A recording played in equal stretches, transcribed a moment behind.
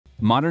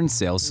Modern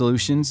sales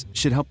solutions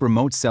should help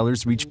remote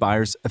sellers reach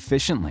buyers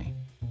efficiently.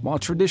 While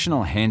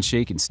traditional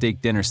handshake and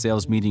steak dinner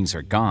sales meetings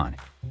are gone,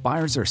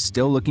 buyers are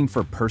still looking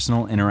for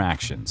personal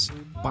interactions.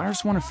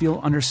 Buyers want to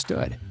feel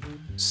understood.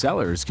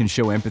 Sellers can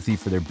show empathy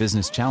for their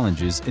business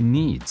challenges and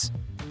needs.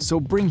 So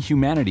bring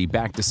humanity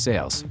back to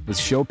sales with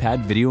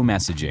Showpad video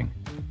messaging.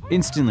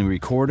 Instantly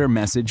record or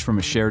message from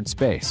a shared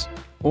space,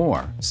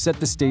 or set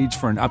the stage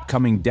for an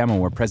upcoming demo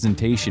or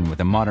presentation with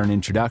a modern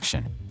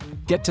introduction.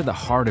 Get to the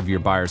heart of your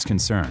buyer's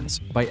concerns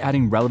by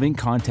adding relevant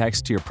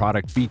context to your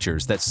product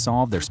features that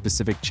solve their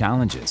specific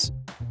challenges.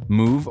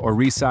 Move or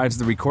resize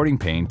the recording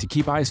pane to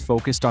keep eyes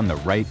focused on the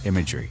right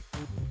imagery.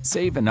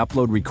 Save and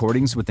upload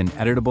recordings with an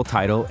editable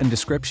title and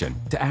description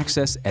to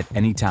access at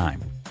any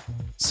time.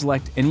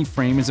 Select any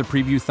frame as a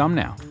preview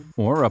thumbnail,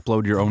 or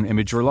upload your own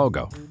image or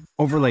logo.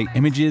 Overlay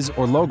images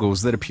or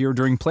logos that appear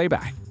during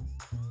playback.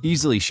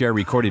 Easily share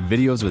recorded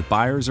videos with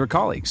buyers or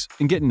colleagues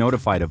and get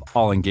notified of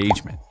all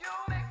engagement.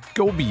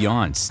 Go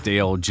beyond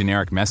stale,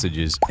 generic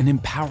messages and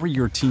empower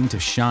your team to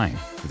shine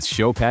with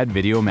Showpad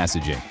video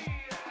messaging.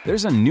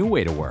 There's a new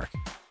way to work.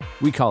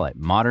 We call it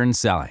modern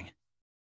selling.